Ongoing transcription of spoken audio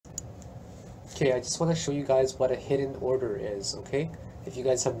Okay, I just want to show you guys what a hidden order is, okay? If you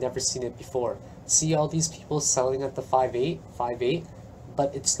guys have never seen it before. See all these people selling at the 5.8, 5.8,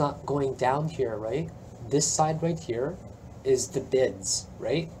 but it's not going down here, right? This side right here is the bids,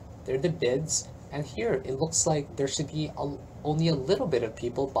 right? They're the bids, and here it looks like there should be only a little bit of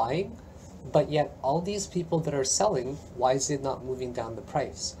people buying, but yet all these people that are selling, why is it not moving down the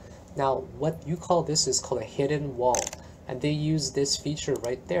price? Now, what you call this is called a hidden wall, and they use this feature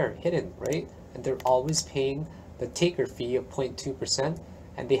right there, hidden, right? And they're always paying the taker fee of 0.2%,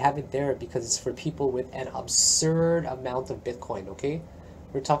 and they have it there because it's for people with an absurd amount of Bitcoin, okay?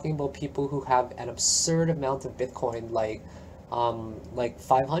 We're talking about people who have an absurd amount of Bitcoin, like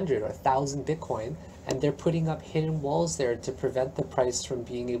 500 or 1,000 Bitcoin, and they're putting up hidden walls there to prevent the price from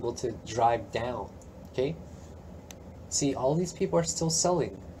being able to drive down, okay? See, all these people are still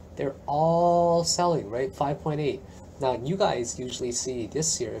selling. They're all selling, right? 5.8. Now, you guys usually see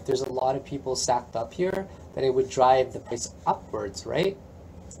this here, if there's a lot of people stacked up here, then it would drive the price upwards, right?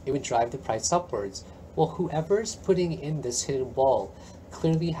 It would drive the price upwards. Well, whoever's putting in this hidden wall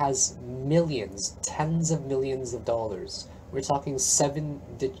clearly has millions, tens of millions of dollars. We're talking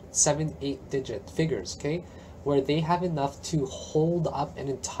 8 digit figures, okay? Where they have enough to hold up an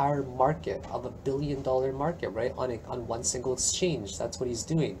entire market of $1 billion market, right? On one single exchange. That's what he's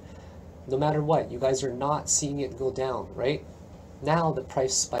doing. No matter what, you guys are not seeing it go down, right? Now the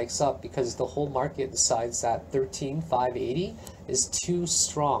price spikes up because the whole market decides that 13,580 is too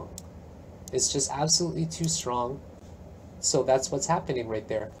strong. It's just absolutely too strong. So that's what's happening right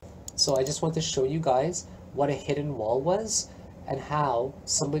there. So I just want to show you guys what a hidden wall was and how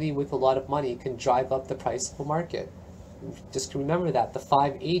somebody with a lot of money can drive up the price of the market. Just remember that, the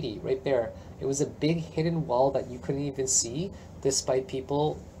 580 right there, it was a big hidden wall that you couldn't even see despite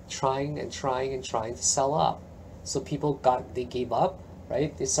people trying and trying and trying to sell up. So they gave up,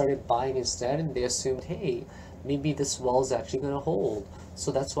 right? They started buying instead, and they assumed, hey, maybe this wall is actually going to hold.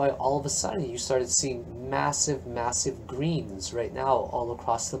 So that's why all of a sudden you started seeing massive, massive greens right now all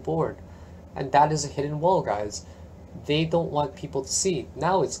across the board. And that is a hidden wall, guys. They don't want people to see.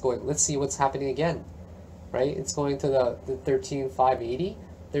 Now it's going, let's see what's happening again, right? It's going to the 13,580,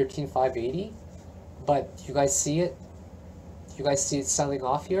 13,580. But you guys see it? You guys see it selling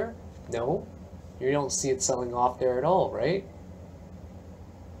off here? No, you don't see it selling off there at all, right?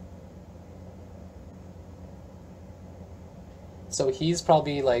 So he's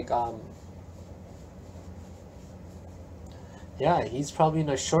probably like, yeah, he's probably in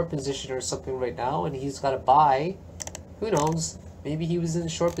a short position or something right now, and he's got to buy. Who knows? Maybe he was in a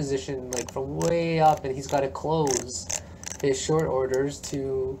short position, like from way up, and he's got to close his short orders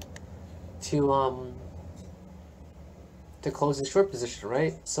to close his short position,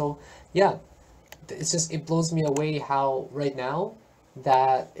 right? So yeah, it's just, it blows me away how right now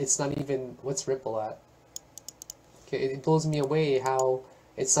that it's not even, what's Ripple at? Okay, it blows me away how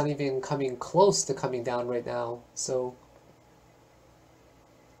it's not even coming close to coming down right now. So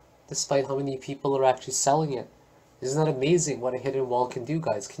despite how many people are actually selling it, isn't that amazing what a hidden wall can do,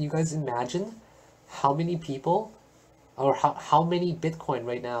 guys? Can you guys imagine how many people, or how many Bitcoin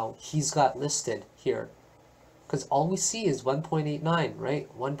right now he's got listed here? Because all we see is 1.89, right?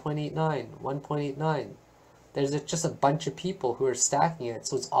 1.89, 1.89. There's just a bunch of people who are stacking it,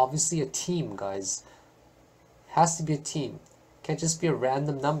 so it's obviously a team, guys. Has to be a team. Can't just be a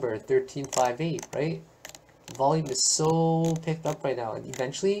random number, 1358, right? Volume is so picked up right now, and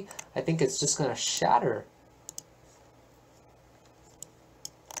eventually, I think it's just gonna shatter.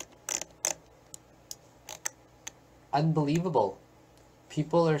 Unbelievable.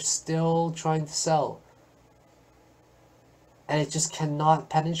 People are still trying to sell, and it just cannot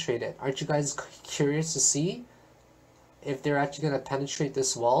penetrate it. Aren't you guys curious to see if they're actually going to penetrate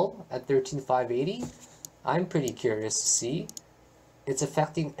this wall at 13,580? I'm pretty curious to see. It's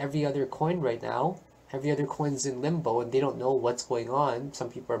affecting every other coin right now. Every other coin's in limbo, and they don't know what's going on. Some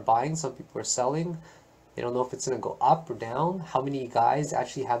people are buying, some people are selling. They don't know if it's going to go up or down. How many guys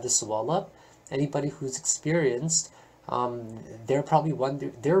actually have this wall up? Anybody who's experienced, they're probably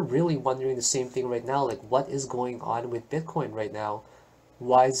they're really wondering the same thing right now, like what is going on with Bitcoin right now?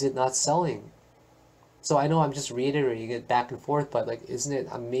 Why is it not selling? So I know I'm just reiterating it back and forth, but like, isn't it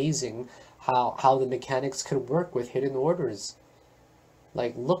amazing how the mechanics could work with hidden orders?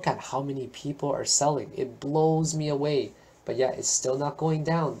 Like, look at how many people are selling. It blows me away. But yeah, it's still not going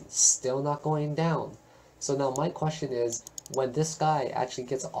down. Still not going down. So now my question is, when this guy actually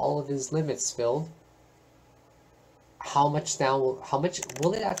gets all of his limits filled, how much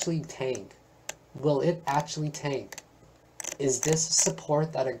will it actually tank? Will it actually tank? Is this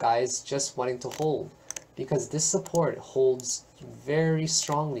support that a guy's just wanting to hold? Because this support holds very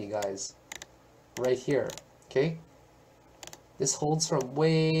strongly, guys. right here, okay? This holds from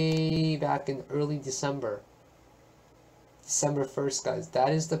way back in early December. December 1st, guys. That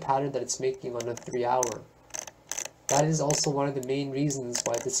is the pattern that it's making on a 3 hour. That is also one of the main reasons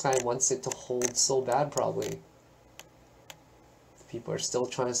why this guy wants it to hold so bad, probably. People are still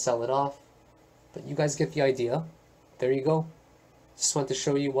trying to sell it off. But you guys get the idea. There you go. Just want to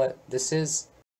show you what this is.